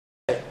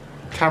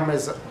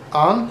camera's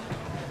on.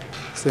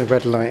 It's the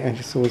red light. I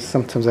just always,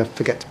 sometimes I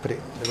forget to put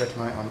the red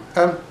light on.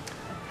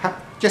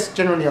 Just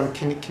generally on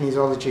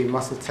kinesiology,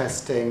 muscle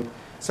testing.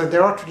 So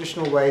there are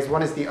traditional ways.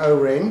 One is the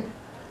O-ring,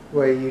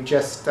 where you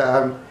just,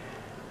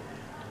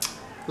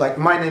 like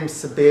my name's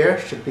Sabbir,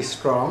 should be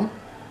strong,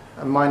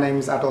 and my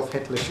name's Adolf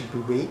Hitler should be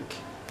weak.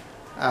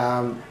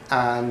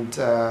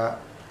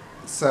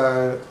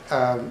 So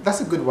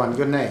that's a good one,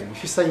 your name.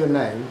 If you say your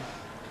name,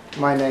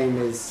 my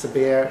name is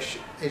Sabbir,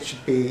 it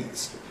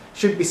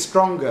should be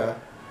stronger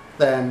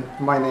than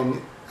my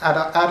name.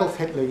 Adolf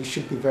Hitler, you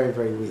should be very,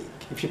 very weak.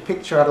 If you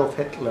picture Adolf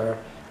Hitler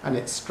and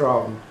it's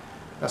strong,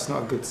 that's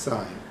not a good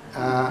sign.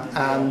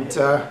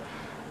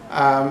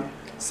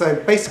 So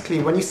basically,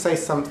 when you say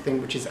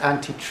something which is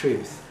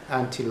anti-truth,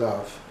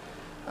 anti-love,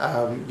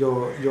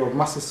 your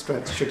muscle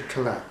strength should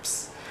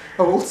collapse.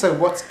 Oh, also,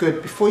 what's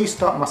good, before you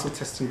start muscle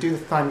testing, do the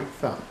thymic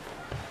thump.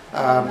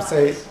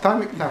 So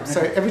thymic thump,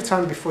 so every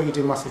time before you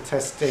do muscle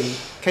testing, in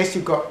case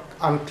you've got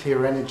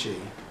unclear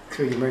energy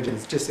through your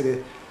meridians,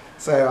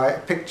 so I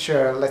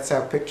picture, let's say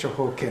I picture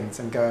Hawkins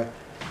and go,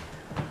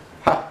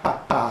 ha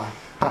ha ha,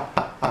 ha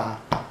ha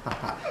ha, ha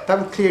ha. That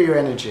will clear your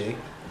energy.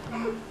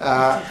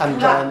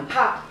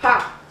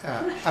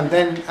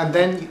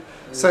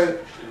 So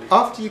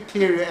after you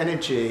clear your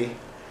energy,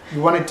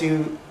 you want to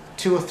do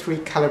 2 or 3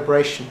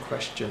 calibration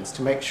questions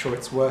to make sure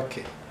it's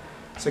working.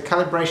 So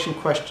calibration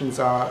questions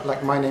are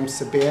like my name's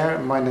Sabbir,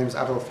 my name's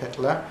Adolf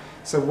Hitler.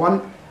 So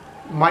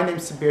my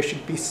name's Sabbir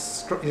should be,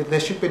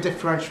 there should be a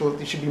differential,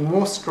 it should be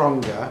more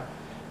stronger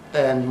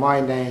than my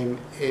name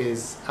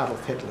is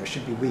Adolf Hitler, it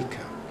should be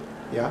weaker,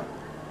 yeah?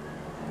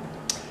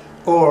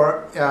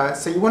 Or,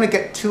 so you want to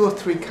get 2 or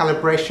 3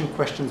 calibration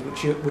questions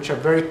which are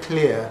very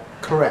clear,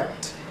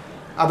 correct.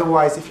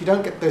 Otherwise, if you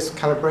don't get those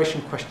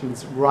calibration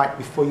questions right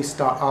before you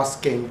start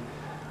asking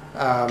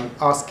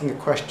a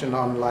question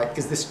on like,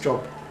 is this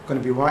job going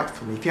to be right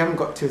for me? If you haven't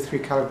got 2 or 3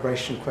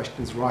 calibration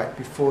questions right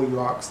before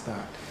you ask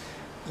that,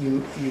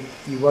 you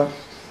won't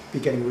be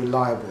getting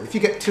reliable. If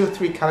you get 2 or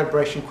 3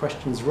 calibration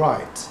questions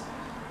right,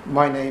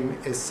 my name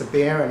is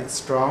Sabbir and it's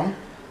strong,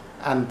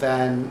 and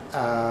then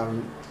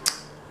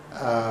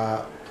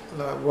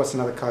what's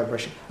another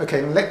calibration?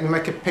 Okay, let me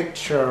make a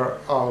picture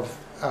of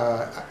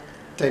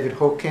David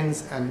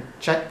Hawkins and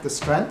check the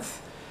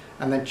strength,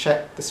 and then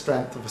check the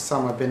strength of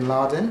Osama bin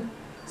Laden.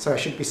 So I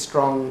should be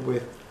strong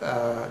with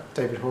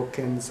David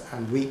Hawkins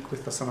and weak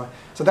with Osama.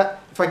 So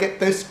that, if I get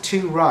those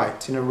 2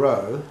 right in a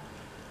row,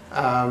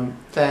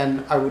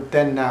 then I would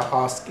then now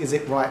ask, is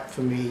it right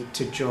for me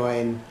to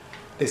join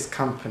this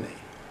company?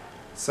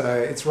 So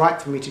it's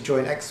right for me to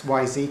join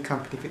XYZ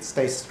company if it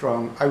stays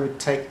strong. I would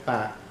take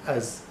that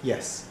as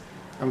yes.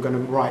 I'm going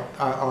to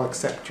I'll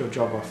accept your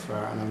job offer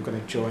and I'm going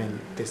to join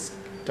this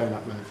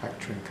donut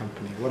manufacturing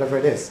company, whatever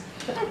it is.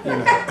 You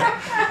know.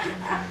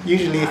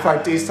 Usually if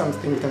I do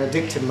something with an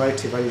addictive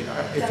motive,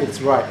 if it's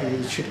right,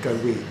 it should go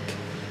weak.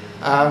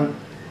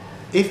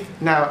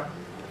 Now,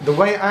 the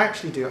way I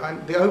actually do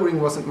it, the O-ring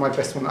wasn't my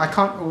best one. I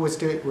can't always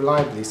do it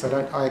reliably, so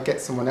I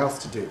get someone else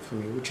to do it for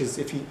me, which is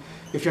if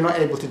you're not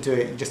able to do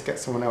it, you just get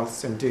someone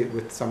else and do it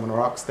with someone or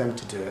ask them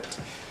to do it.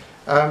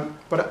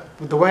 But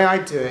the way I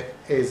do it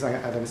is,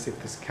 I don't see if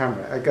this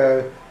camera, I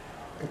go,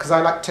 because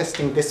I like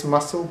testing this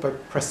muscle by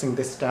pressing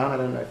this down, I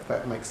don't know if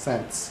that makes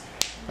sense,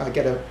 I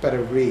get a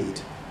better read.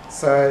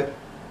 So,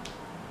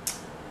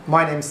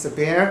 my name's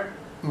Sabbir,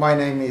 my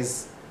name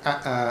is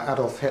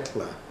Adolf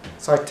Hitler.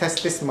 So I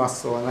test this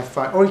muscle and I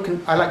find, or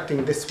I like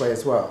doing this way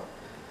as well.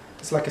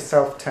 It's like a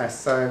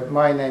self-test. So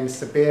my name is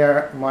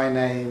Sabbir, my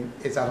name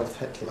is Adolf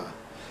Hitler.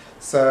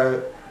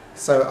 So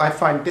I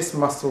find this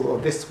muscle or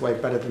this way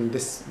better than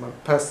this one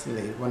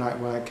personally when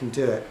I can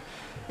do it.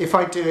 If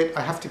I do it,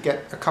 I have to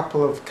get a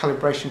couple of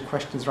calibration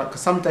questions right,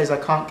 because some days I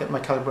can't get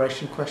my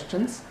calibration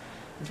questions.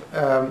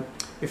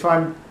 If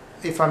I'm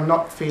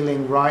not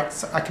feeling right,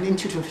 so I can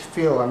intuitively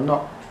feel I'm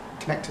not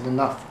connected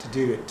enough to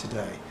do it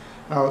today.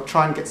 And I'll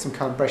try and get some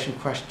calibration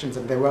questions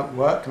and they won't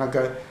work, and I'll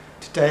go,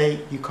 today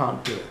you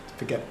can't do it,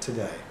 forget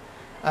today.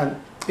 And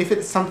if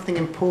it's something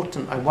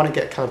important, I want to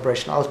get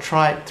calibration, I'll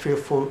try it 3 or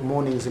 4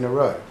 mornings in a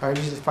row. I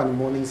usually find the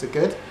mornings are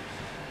good.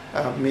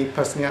 Me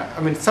personally,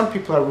 I mean, some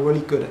people are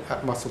really good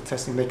at muscle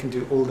testing, they can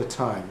do it all the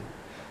time.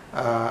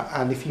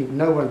 And if you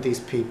know one of these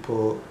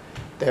people,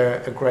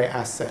 they're a great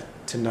asset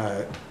to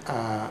know.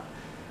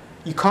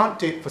 You can't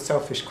do it for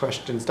selfish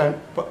questions.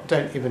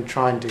 Don't even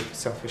try and do it for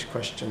selfish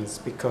questions,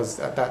 because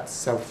that's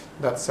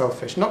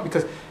selfish. Not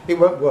because it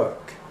won't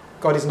work.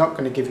 God is not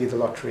going to give you the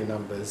lottery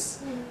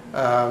numbers,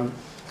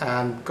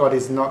 and God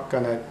is not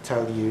going to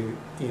tell you,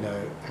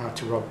 how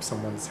to rob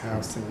someone's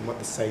house and what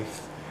the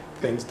safe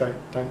things.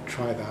 Don't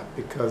try that,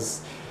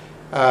 because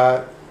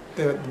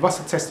the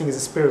muscle testing is a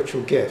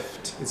spiritual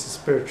gift. It's a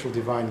spiritual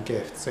divine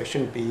gift, so it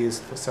shouldn't be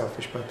used for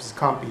selfish purposes. It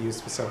can't be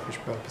used for selfish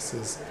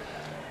purposes.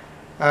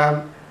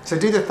 So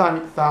do the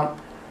thymic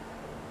thump,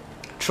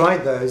 try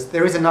those.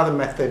 There is another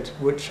method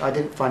which I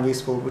didn't find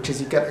useful, which is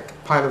you get a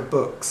pile of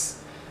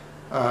books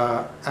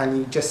and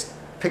you just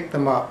pick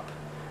them up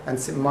and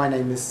say, my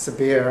name is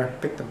Sabbir,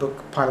 pick the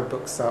pile of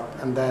books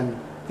up, and then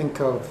think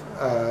of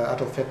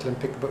Adolf Hitler and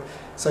pick the book.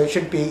 So it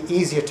should be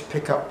easier to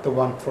pick up the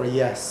one for a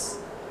yes.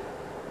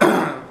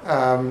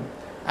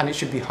 And it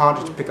should be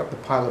harder to pick up the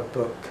pile of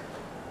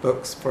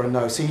books for a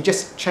no. So you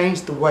just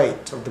change the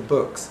weight of the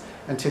books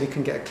until you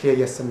can get a clear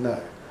yes and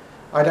no.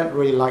 I don't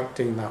really like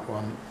doing that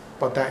one,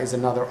 but that is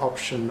another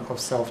option of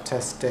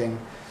self-testing.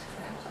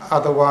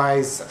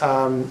 Otherwise,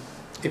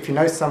 if you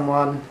know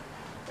someone,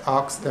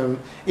 ask them.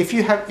 If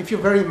you're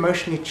very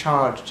emotionally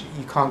charged,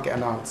 you can't get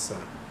an answer.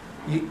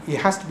 It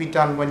has to be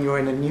done when you're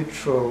in a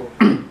neutral,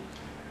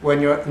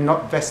 when you're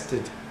not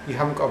vested. You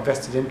haven't got a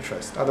vested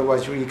interest.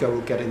 Otherwise, your ego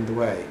will get in the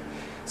way.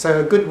 So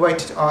a good way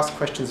to ask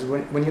questions is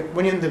when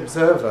you're in the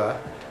observer,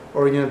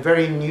 or you're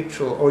very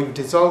neutral, or you've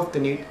dissolved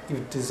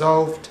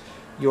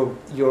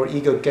your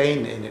ego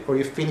gain in it, or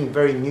you're feeling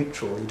very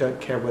neutral. You don't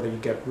care whether you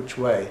get which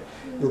way.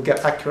 You'll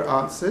get accurate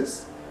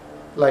answers.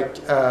 Like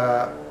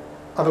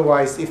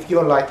otherwise, if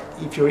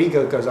your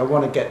ego goes, I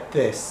want to get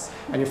this,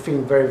 and you're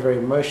feeling very, very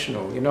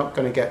emotional, you're not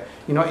in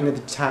a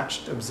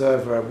detached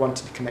observer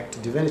wanting to connect to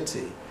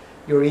divinity.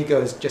 Your ego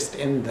is just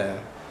in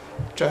there,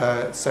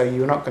 so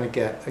you're not going to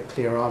get a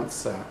clear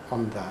answer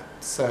on that.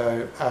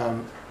 So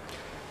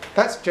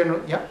that's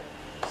general. Yeah.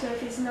 So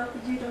if it's not,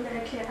 you don't get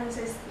a clear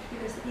answer, it's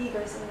because the ego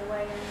is in the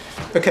way.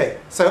 Okay.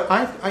 So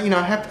I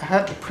have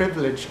had the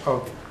privilege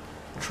of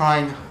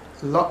trying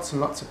lots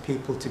and lots of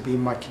people to be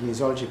my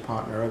kinesiology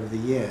partner over the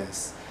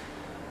years.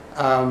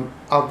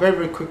 I'll very,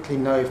 very quickly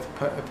know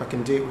if I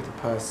can do it with a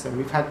person.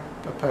 We've had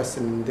a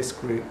person in this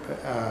group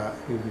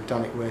who we've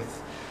done it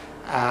with,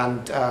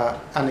 and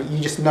you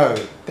just know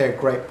they're a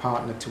great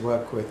partner to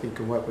work with. You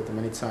can work with them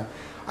anytime.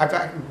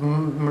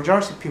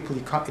 Majority of people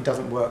it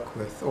doesn't work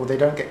with, or they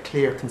don't get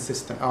clear,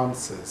 consistent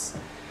answers.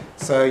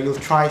 So you'll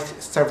try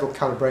several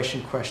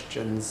calibration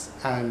questions,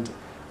 and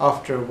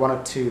after one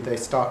or two, they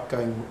start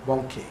going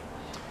wonky.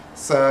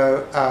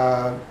 So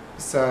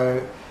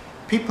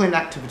people in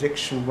active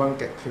addiction won't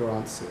get clear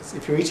answers.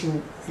 If you're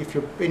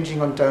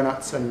binging on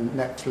donuts and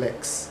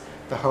Netflix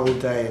the whole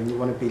day, and you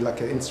want to be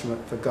like an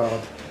instrument for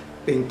God,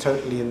 being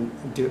totally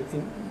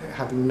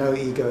having no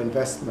ego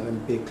investment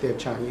and be a clear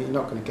channel, you're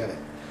not going to get it.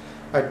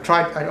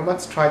 I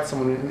once tried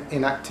someone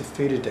in active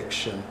food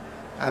addiction,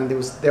 and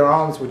their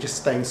arms were just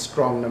staying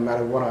strong no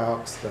matter what I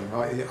asked them.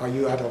 Are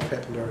you Adolf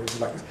Hitler? It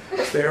was like,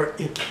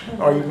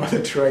 are you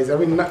Mother Teresa? I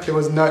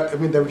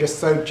mean, they were just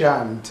so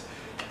jammed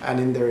and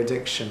in their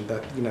addiction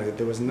that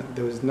there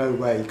was no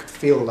way. You could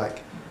feel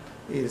like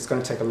it's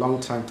going to take a long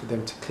time for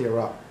them to clear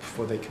up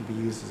before they can be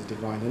used as a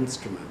divine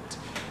instrument.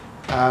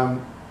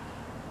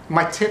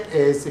 My tip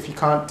is, if you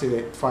can't do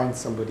it, find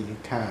somebody who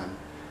can,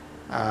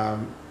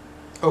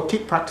 or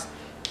keep practicing.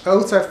 I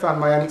also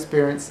found my own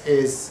experience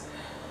is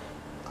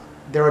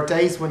there are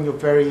days when you're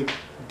when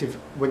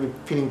you're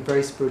feeling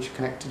very spiritually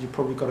connected. You've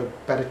probably got a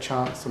better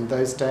chance on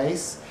those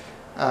days,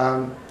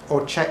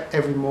 or check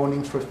every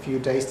morning for a few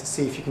days to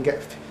see if you can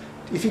get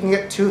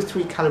 2 or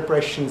 3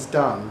 calibrations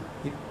done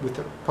with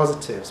the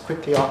positives.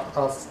 Quickly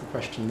ask the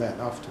question then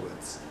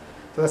afterwards.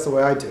 So that's the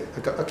way I do it. I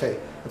go, okay,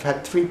 I've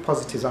had 3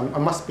 positives. I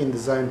must be in the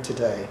zone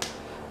today.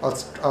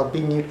 I'll be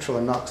neutral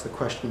and ask the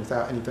question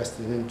without any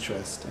vested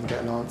interest and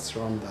get an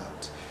answer on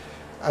that.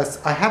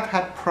 As I have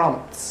had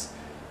prompts,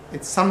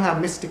 it's somehow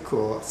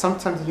mystical.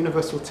 Sometimes the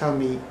universe will tell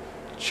me,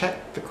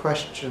 check the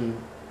question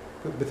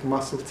with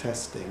muscle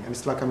testing, and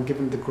it's like I'm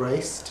given the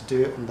grace to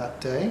do it on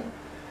that day,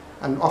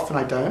 and often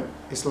I don't.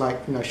 It's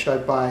like, should I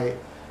buy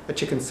a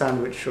chicken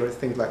sandwich or a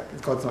thing,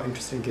 like God's not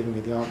interested in giving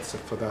me the answer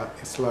for that.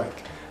 It's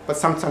like, but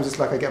sometimes it's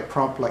like I get a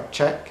prompt like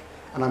check,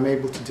 and I'm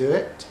able to do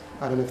it.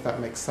 I don't know if that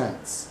makes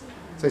sense.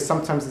 So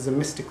sometimes there's a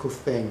mystical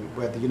thing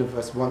where the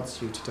universe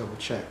wants you to double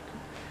check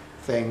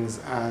things,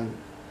 and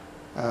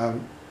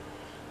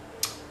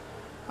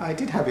I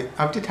did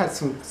have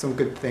some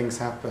good things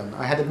happen.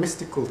 I had a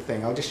mystical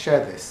thing. I'll just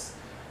share this.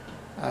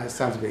 It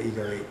sounds a bit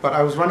ego-y, but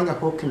I was running a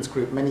Hawkins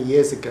group many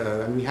years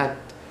ago, and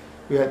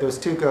there was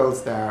 2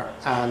 girls there,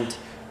 and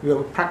we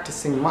were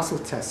practicing muscle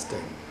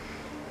testing.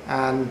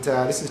 And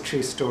this is a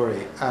true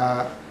story.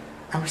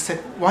 And we said,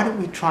 why don't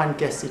we try and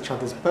guess each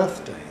other's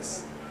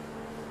birthdays?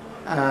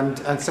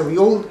 And so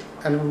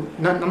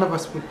none of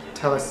us would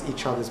tell us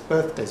each other's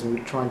birthdays, and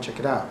we'd try and check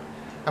it out.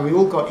 And we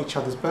all got each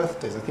other's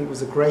birthdays. I think it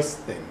was a grace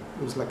thing.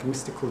 It was like a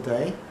mystical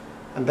day.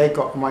 And they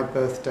got my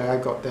birthday, I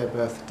got their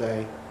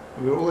birthday,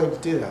 and we were all able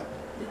to do that.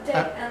 The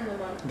date and the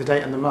month. The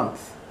date and the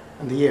month,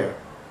 and the year.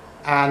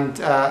 And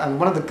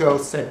one of the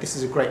girls said, this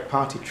is a great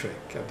party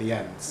trick at the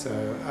end. So,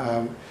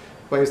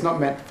 but it was not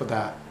meant for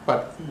that.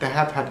 But they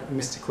have had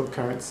mystical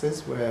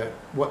occurrences where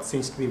what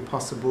seems to be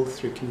impossible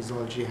through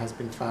kinesiology has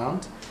been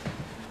found.